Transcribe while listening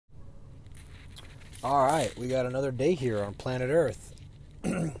All right, we got another day here on planet Earth.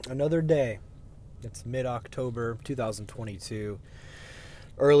 Another day. It's mid-October 2022.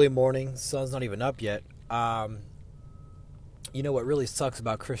 Early morning. Sun's not even up yet. You know what really sucks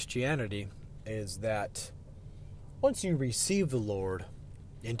about Christianity is that once you receive the Lord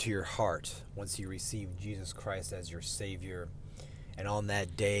into your heart, once you receive Jesus Christ as your Savior, and on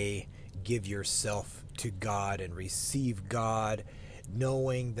that day give yourself to God and receive God,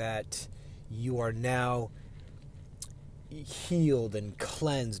 knowing that you are now healed and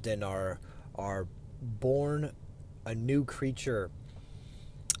cleansed and are born a new creature.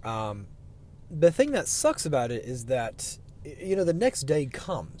 The thing that sucks about it is that the next day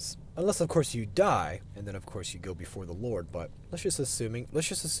comes, unless of course you die, and then of course you go before the Lord. But let's just assume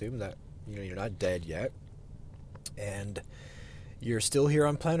that you're not dead yet, and you're still here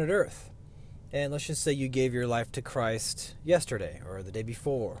on planet Earth. And let's just say you gave your life to Christ yesterday, or the day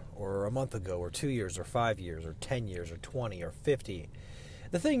before, or a month ago, or 2 years, or 5 years, or 10 years, or 20, or 50.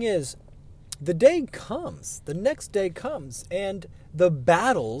 The thing is, the day comes, the next day comes, and the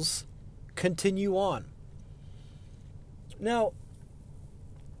battles continue on. Now,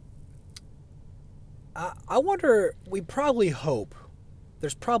 I wonder, there's probably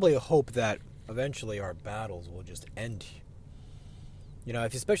a hope that eventually our battles will just end.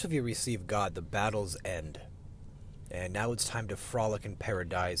 Especially if you receive God, the battles end. And now it's time to frolic in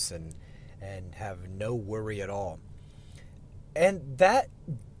paradise and have no worry at all. And that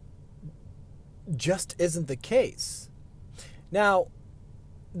just isn't the case. Now,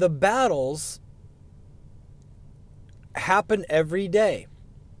 the battles happen every day.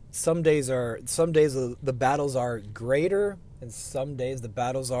 Some days the battles are greater, and some days the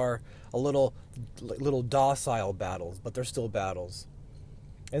battles are a little docile battles, but they're still battles.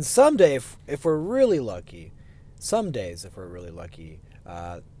 And someday, if we're really lucky, there's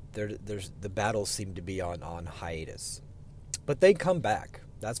the battles seem to be on hiatus, but they come back.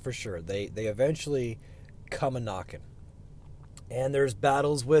 That's for sure. They eventually come a knocking. And there's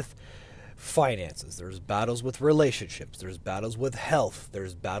battles with finances. There's battles with relationships. There's battles with health.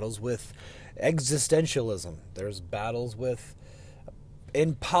 There's battles with existentialism. There's battles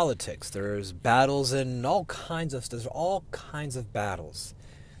in politics. There's battles in all kinds of stuff. There's all kinds of battles.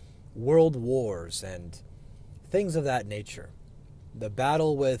 World wars and things of that nature. The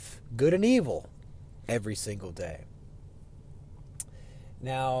battle with good and evil every single day.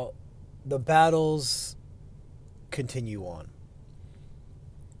 Now, the battles continue on.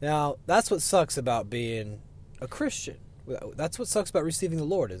 Now, that's what sucks about being a Christian. That's what sucks about receiving the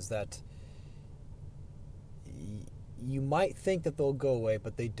Lord, is that you might think that they'll go away,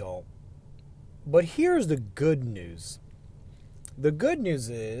 but they don't. But here's the good news. The good news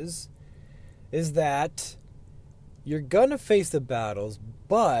is that you're going to face the battles,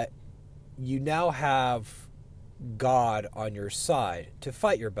 but you now have God on your side to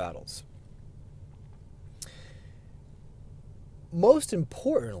fight your battles. Most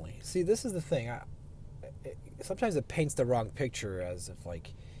importantly, see, this is the thing. Sometimes it paints the wrong picture, as if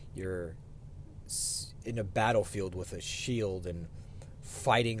like you're in a battlefield with a shield and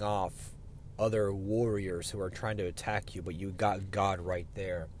fighting off other warriors who are trying to attack you, but you got God right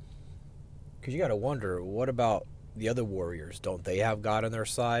there. Because you got to wonder, what about the other warriors? Don't they have God on their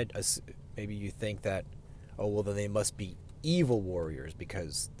side? Maybe you think that, then they must be evil warriors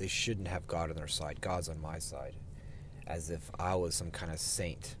because they shouldn't have God on their side. God's on my side. As if I was some kind of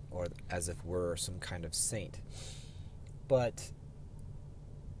saint, or as if we're some kind of saint. But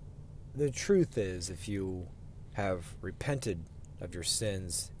the truth is, if you have repented of your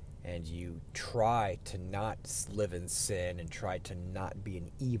sins and you try to not live in sin and try to not be an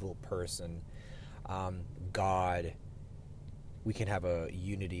evil person, we can have a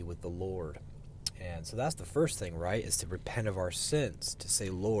unity with the Lord. And so that's the first thing, right? Is to repent of our sins, to say,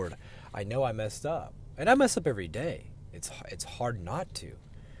 Lord, I know I messed up. And I mess up every day. It's hard not to.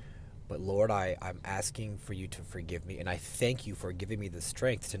 But Lord, I'm asking for you to forgive me, and I thank you for giving me the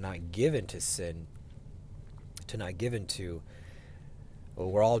strength to not give into sin, to not give into...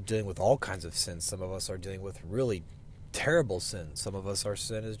 we're all dealing with all kinds of sins. Some of us are dealing with really terrible sins. Some of us, our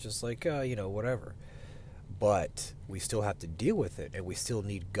sin is just like, whatever. But we still have to deal with it, and we still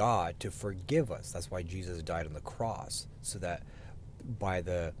need God to forgive us. That's why Jesus died on the cross, so that by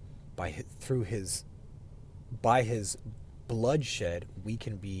his bloodshed we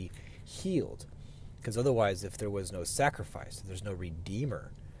can be healed. Because otherwise, if there was no sacrifice, if there's no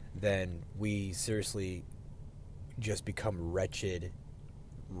redeemer, then we seriously just become wretched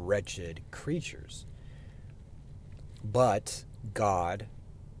creatures. But God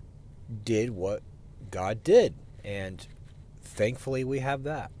did what God did, and thankfully we have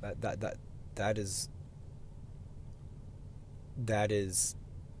that that is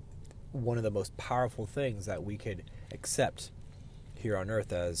one of the most powerful things that we could accept here on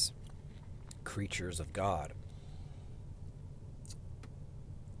earth as creatures of God.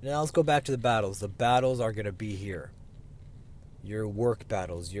 Now let's go back to the battles. The battles are going to be here. Your work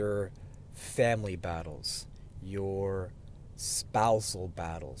battles, your family battles, your spousal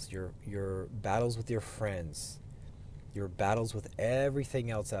battles, your battles with your friends, your battles with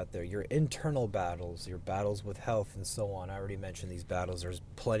everything else out there, your internal battles, your battles with health and so on. I already mentioned these battles. There's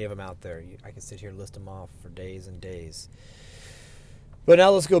plenty of them out there. I can sit here and list them off for days and days. But now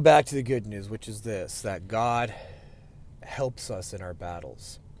let's go back to the good news, which is this, that God helps us in our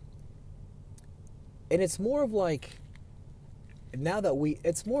battles. And it's more of like, now that we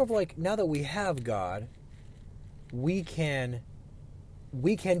have God, we can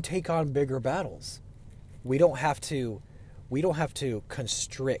take on bigger battles. We don't have to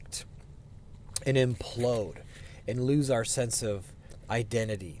constrict and implode and lose our sense of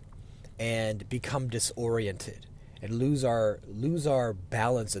identity and become disoriented and lose our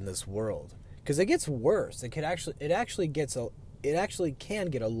balance in this world, because it gets worse. It actually can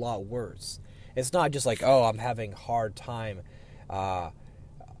get a lot worse. It's not just like, oh, I'm having a hard time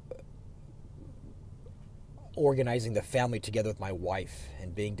organizing the family together with my wife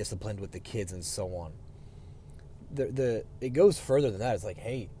and being disciplined with the kids and so on. It goes further than that. It's like,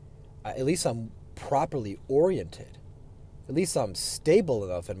 hey, at least I'm properly oriented. At least I'm stable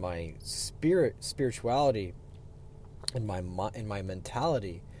enough in my spirituality, in my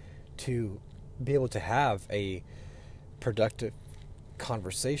mentality, to be able to have a productive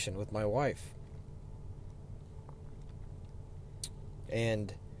conversation with my wife.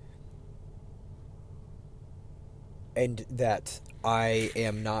 And that I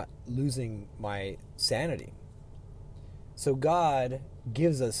am not losing my sanity. So God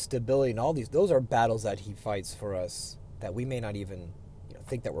gives us stability in all these. Those are battles that He fights for us that we may not even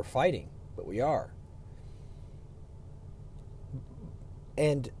think that we're fighting, but we are.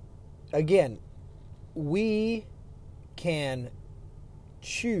 And again, we can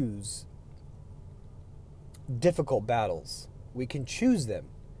choose difficult battles. We can choose them.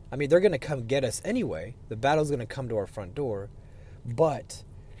 I mean, they're going to come get us anyway. The battle's going to come to our front door. But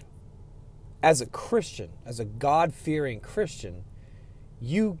as a Christian, as a God-fearing Christian,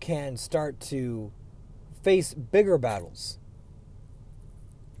 you can start to face bigger battles.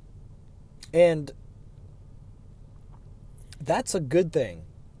 And that's a good thing.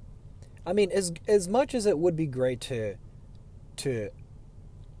 I mean, as much as it would be great to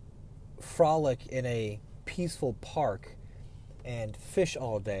frolic in a peaceful park and fish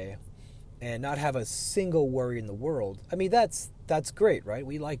all day and not have a single worry in the world. I mean, that's great, right?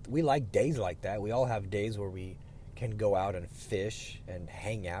 We like days like that. We all have days where we can go out and fish and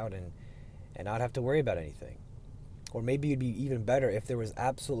hang out and not have to worry about anything. Or maybe it'd be even better if there was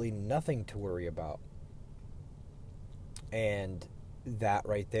absolutely nothing to worry about. And that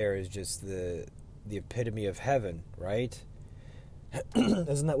right there is just the epitome of heaven, right?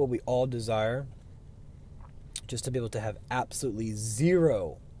 Isn't that what we all desire? Just to be able to have absolutely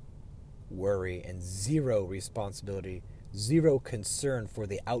zero worry and zero responsibility, zero concern for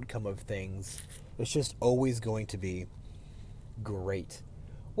the outcome of things. It's just always going to be great.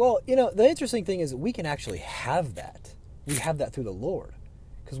 Well, the interesting thing is we can actually have that. We have that through the Lord.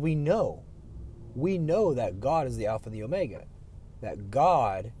 Because we know that God is the Alpha and the Omega. That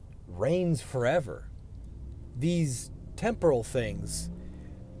God reigns forever. These temporal things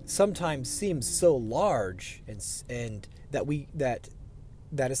sometimes seem so large and that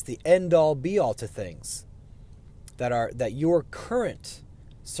it's the end all be all to things. That your current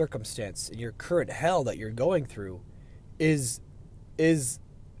circumstance and your current hell that you're going through is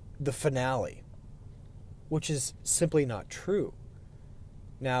the finale, which is simply not true.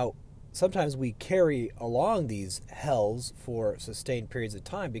 Now, sometimes we carry along these hells for sustained periods of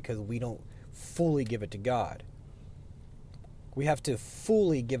time because we don't fully give it to God. We have to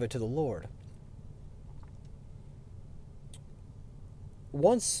fully give it to the Lord.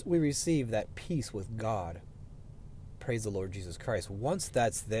 Once we receive that peace with God, praise the Lord Jesus Christ, once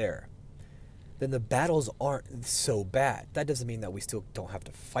that's there, then the battles aren't so bad. That doesn't mean that we still don't have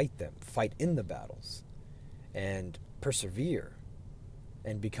to fight them, fight in the battles, and persevere,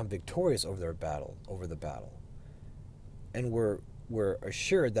 and become victorious over the battle. And we're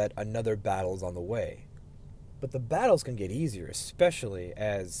assured that another battle is on the way. But the battles can get easier, especially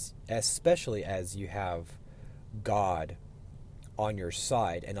as you have God on your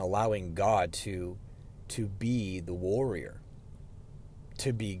side and allowing God to be the warrior,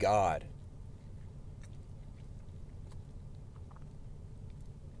 to be God.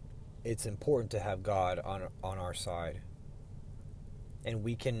 it's important to have God on our side. And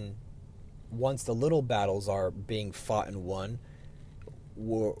we can, once the little battles are being fought and won,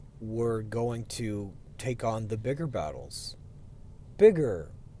 we're going to take on the bigger battles.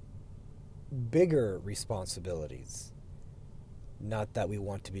 Bigger responsibilities. Not that we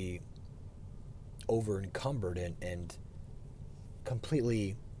want to be over encumbered and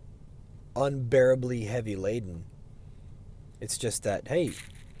completely unbearably heavy laden. It's just that, hey,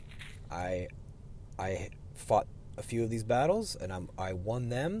 I fought a few of these battles and I won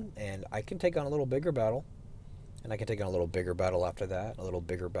them, and I can take on a little bigger battle, and I can take on a little bigger battle after that, a little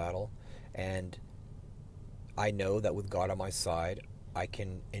bigger battle, and I know that with God on my side, I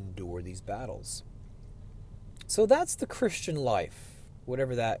can endure these battles. So that's the Christian life.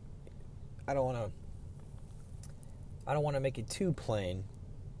 Whatever that, I don't want to make it too plain,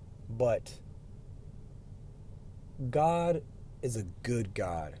 but God is a good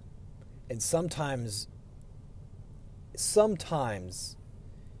God. And sometimes,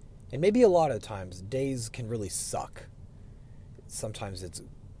 and maybe a lot of times, days can really suck. Sometimes it's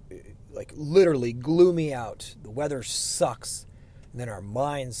like literally gloomy out. The weather sucks. And then our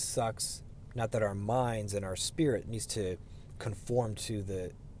mind sucks. Not that our minds and our spirit needs to conform to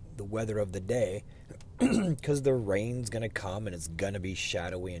the weather of the day, because the rain's going to come and it's going to be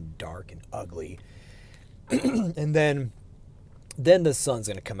shadowy and dark and ugly. And then the sun's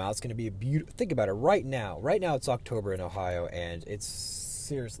going to come out. It's going to be a beautiful... Think about it right now. Right now it's October in Ohio, and it's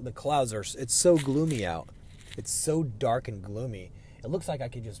seriously... The clouds are... It's so gloomy out. It's so dark and gloomy. It looks like I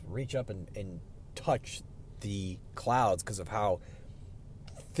could just reach up and touch the clouds because of how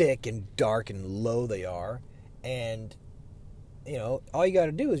thick and dark and low they are. And, you know, all you got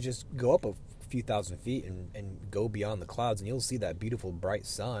to do is just go up a few thousand feet and go beyond the clouds, and you'll see that beautiful bright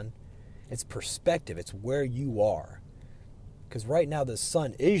sun. It's perspective. It's where you are. Because right now the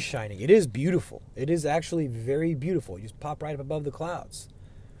sun is shining. It is beautiful. It is actually very beautiful. You just pop right up above the clouds.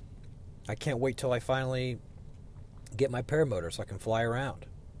 I can't wait till I finally get my paramotor so I can fly around.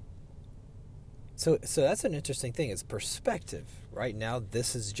 So that's an interesting thing. It's perspective. Right now,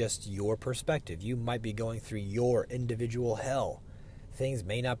 this is just your perspective. You might be going through your individual hell. Things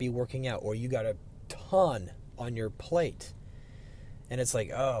may not be working out, or you got a ton on your plate. And it's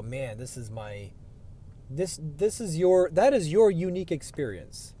like, oh man, that is your unique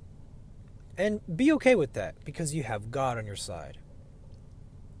experience. And be okay with that, because you have God on your side.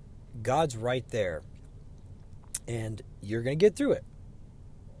 God's right there. And you're going to get through it.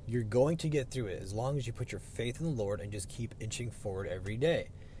 You're going to get through it as long as you put your faith in the Lord and just keep inching forward every day.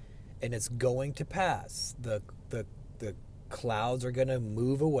 And it's going to pass. The clouds are going to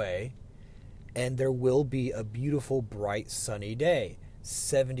move away, and there will be a beautiful, bright, sunny day.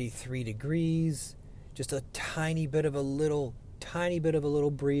 73 degrees, just a tiny bit of a little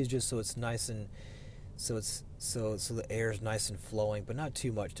breeze, just so it's nice and so the air is nice and flowing, but not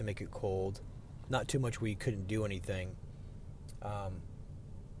too much to make it cold. Not too much where you couldn't do anything,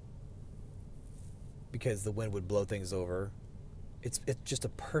 because the wind would blow things over. It's just a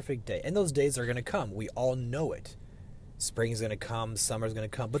perfect day. And those days are going to come. We all know it. Spring's going to come, summer's going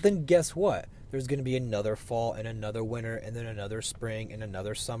to come. But then guess what? There's going to be another fall and another winter and then another spring and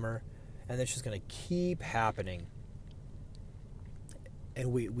another summer. And it's just going to keep happening.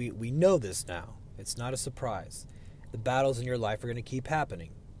 And we know this now. It's not a surprise. The battles in your life are going to keep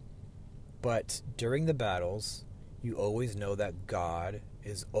happening. But during the battles, you always know that God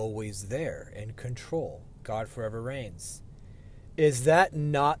is always there in control. God forever reigns. Is that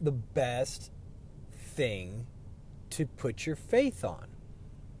not the best thing to put your faith on?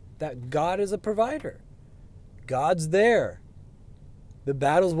 That God is a provider. God's there. The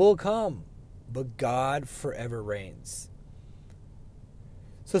battles will come, but God forever reigns.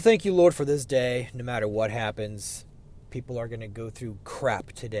 So thank you, Lord, for this day. No matter what happens, people are going to go through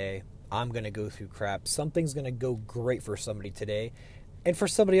crap today. I'm going to go through crap. Something's going to go great for somebody today. And for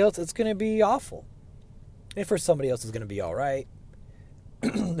somebody else, it's going to be awful. And for somebody else, it's going to be all right.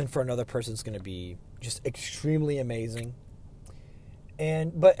 And for another person, it's going to be just extremely amazing.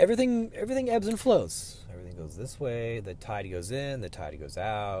 But everything ebbs and flows. Everything goes this way. The tide goes in. The tide goes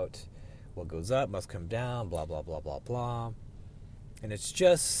out. What goes up must come down. Blah, blah, blah, blah, blah. And it's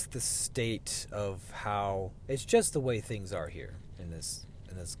just the state of how... It's just the way things are here in this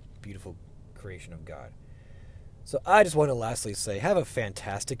beautiful creation of God. So I just want to lastly say, have a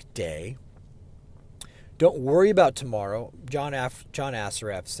fantastic day. Don't worry about tomorrow. John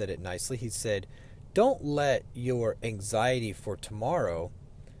Assaraf said it nicely. He said, don't let your anxiety for tomorrow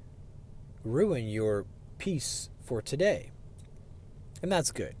ruin your peace for today. And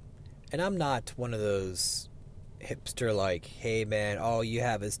that's good. And I'm not one of those hipster, like, hey man, all you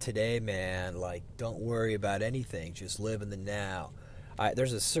have is today, man. Like, don't worry about anything. Just live in the now.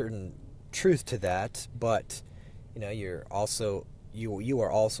 There's a certain truth to that, but you're also you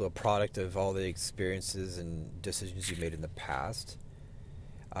are also a product of all the experiences and decisions you made in the past.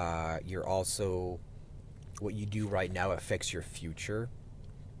 You're also what you do right now affects your future.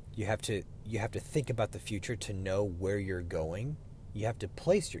 You have to think about the future to know where you're going. You have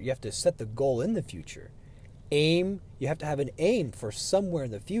to set the goal in the future. You have to have an aim for somewhere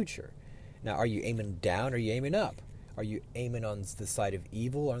in the future. Now, are you aiming down or are you aiming up? Are you aiming on the side of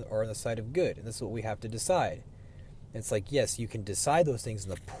evil or on the side of good? And this is what we have to decide. And it's like, yes, you can decide those things in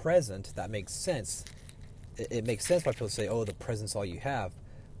the present. That makes sense. It makes sense why people say, oh, the present's all you have.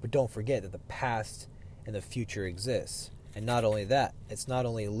 But don't forget that the past and the future exists. And not only that, it's not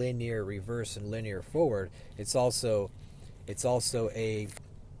only linear reverse and linear forward, it's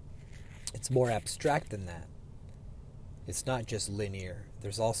more abstract than that. It's not just linear.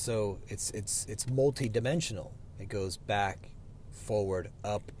 There's also it's multi-dimensional. It goes back, forward,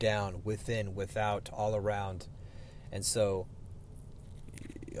 up, down, within, without, all around. And so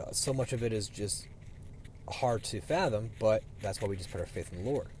much of it is just hard to fathom, but that's why we just put our faith in the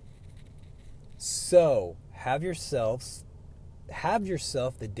Lord. So, have yourself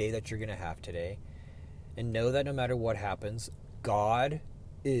the day that you're going to have today, and know that no matter what happens, God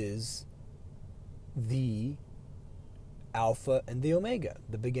is the Alpha and the Omega,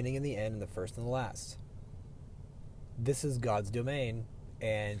 the beginning and the end, and the first and the last. This is God's domain,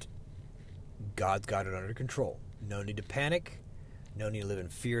 and God's got it under control. No need to panic. No need to live in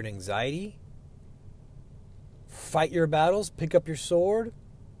fear and anxiety. Fight your battles. Pick up your sword.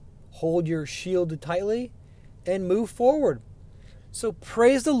 Hold your shield tightly, and move forward. So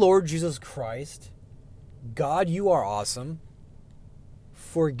praise the Lord Jesus Christ. God, you are awesome.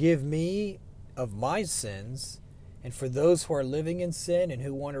 Forgive me of my sins. And for those who are living in sin and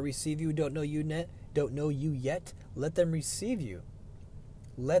who want to receive you, don't know you yet, let them receive you.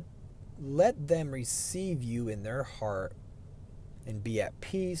 Let them receive you in their heart and be at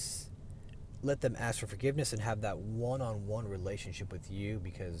peace. Let them ask for forgiveness and have that one-on-one relationship with you,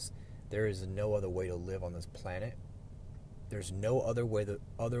 because there is no other way to live on this planet. There's no other way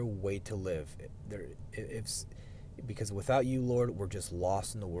to live. Because without you, Lord, we're just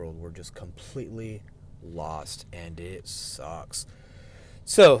lost in the world. We're just completely lost, and it sucks.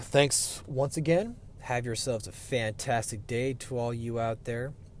 So, thanks once again. Have yourselves a fantastic day to all you out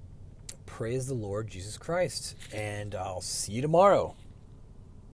there. Praise the Lord Jesus Christ, and I'll see you tomorrow.